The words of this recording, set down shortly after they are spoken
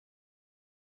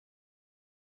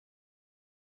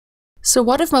So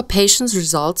what if my patient's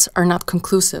results are not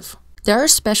conclusive? There are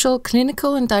special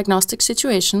clinical and diagnostic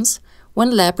situations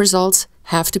when lab results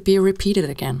have to be repeated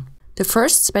again. The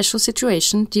first special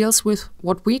situation deals with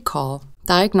what we call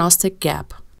diagnostic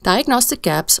gap. Diagnostic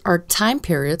gaps are time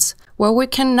periods where we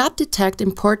cannot detect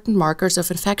important markers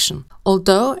of infection,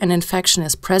 although an infection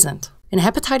is present. In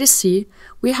hepatitis C,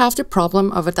 we have the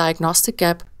problem of a diagnostic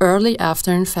gap early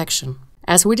after infection.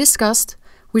 As we discussed,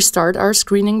 we start our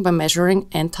screening by measuring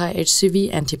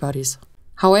anti-HCV antibodies.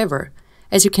 However,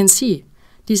 as you can see,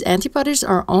 these antibodies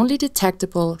are only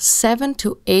detectable 7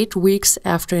 to 8 weeks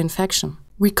after infection.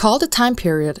 We call the time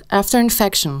period after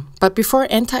infection, but before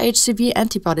anti-HCV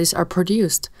antibodies are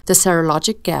produced, the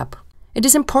serologic gap. It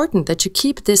is important that you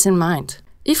keep this in mind.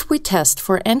 If we test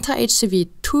for anti-HCV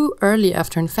too early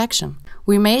after infection,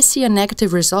 we may see a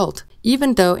negative result,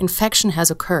 even though infection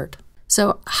has occurred.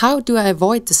 So how do I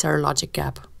avoid the serologic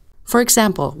gap? For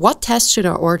example, what test should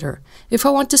I order if I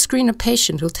want to screen a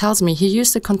patient who tells me he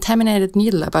used a contaminated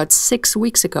needle about 6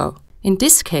 weeks ago? In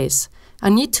this case, I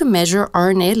need to measure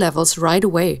RNA levels right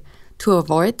away to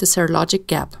avoid the serologic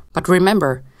gap. But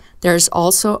remember, there is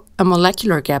also a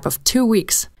molecular gap of 2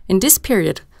 weeks. In this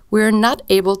period, we are not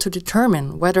able to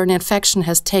determine whether an infection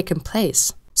has taken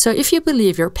place. So if you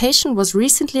believe your patient was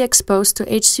recently exposed to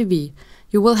HCV,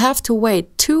 you will have to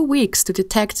wait 2 weeks to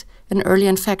detect an early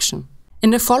infection.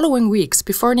 In the following weeks,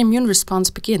 before an immune response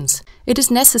begins, it is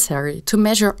necessary to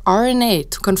measure RNA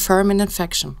to confirm an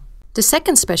infection. The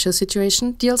second special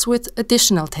situation deals with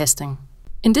additional testing.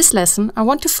 In this lesson, I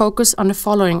want to focus on the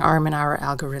following arm in our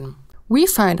algorithm. We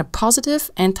find a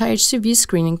positive anti-HCV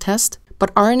screening test,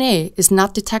 but RNA is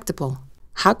not detectable.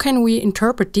 How can we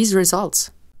interpret these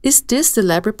results? Is this the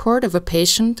lab report of a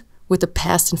patient with a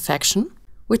past infection?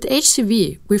 With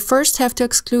HCV, we first have to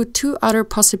exclude 2 other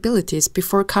possibilities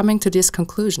before coming to this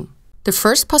conclusion. The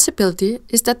first possibility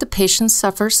is that the patient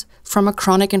suffers from a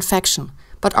chronic infection,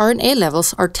 but RNA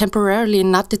levels are temporarily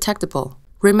not detectable.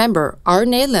 Remember,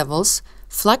 RNA levels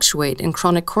fluctuate in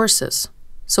chronic courses.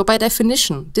 So by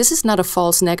definition, this is not a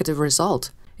false negative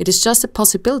result. It is just a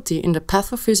possibility in the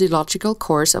pathophysiological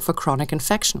course of a chronic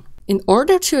infection. In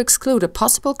order to exclude a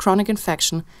possible chronic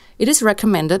infection, it is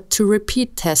recommended to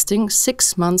repeat testing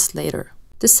 6 months later.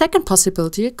 The second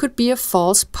possibility could be a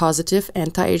false positive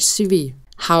anti-HCV.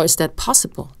 How is that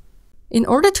possible? In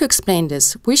order to explain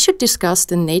this, we should discuss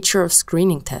the nature of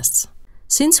screening tests.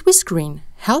 Since we screen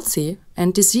healthy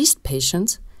and diseased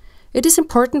patients, it is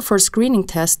important for a screening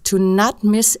test to not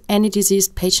miss any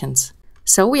diseased patients.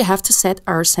 So we have to set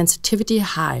our sensitivity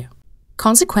high.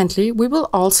 Consequently, we will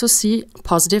also see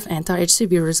positive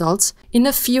anti-HCV results in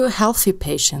a few healthy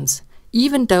patients,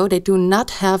 even though they do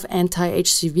not have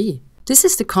anti-HCV. This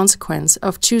is the consequence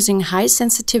of choosing high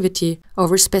sensitivity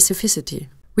over specificity.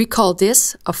 We call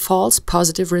this a false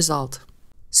positive result.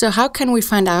 So how can we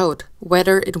find out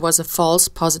whether it was a false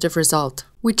positive result?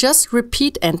 We just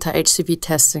repeat anti-HCV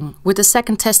testing with a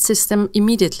second test system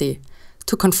immediately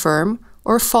to confirm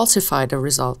or falsify the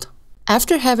result.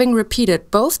 After having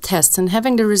repeated both tests and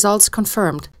having the results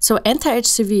confirmed, so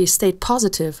anti-HCV stayed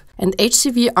positive and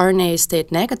HCV RNA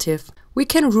stayed negative, we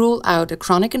can rule out a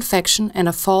chronic infection and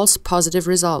a false positive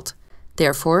result.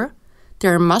 Therefore,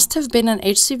 there must have been an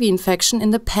HCV infection in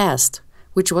the past,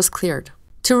 which was cleared.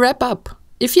 To wrap up,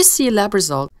 if you see a lab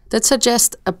result that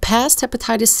suggests a past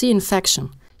hepatitis C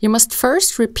infection, you must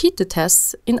first repeat the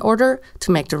tests in order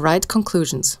to make the right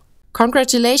conclusions.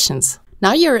 Congratulations!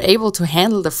 Now you're able to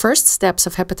handle the first steps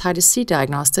of hepatitis C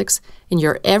diagnostics in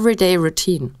your everyday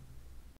routine.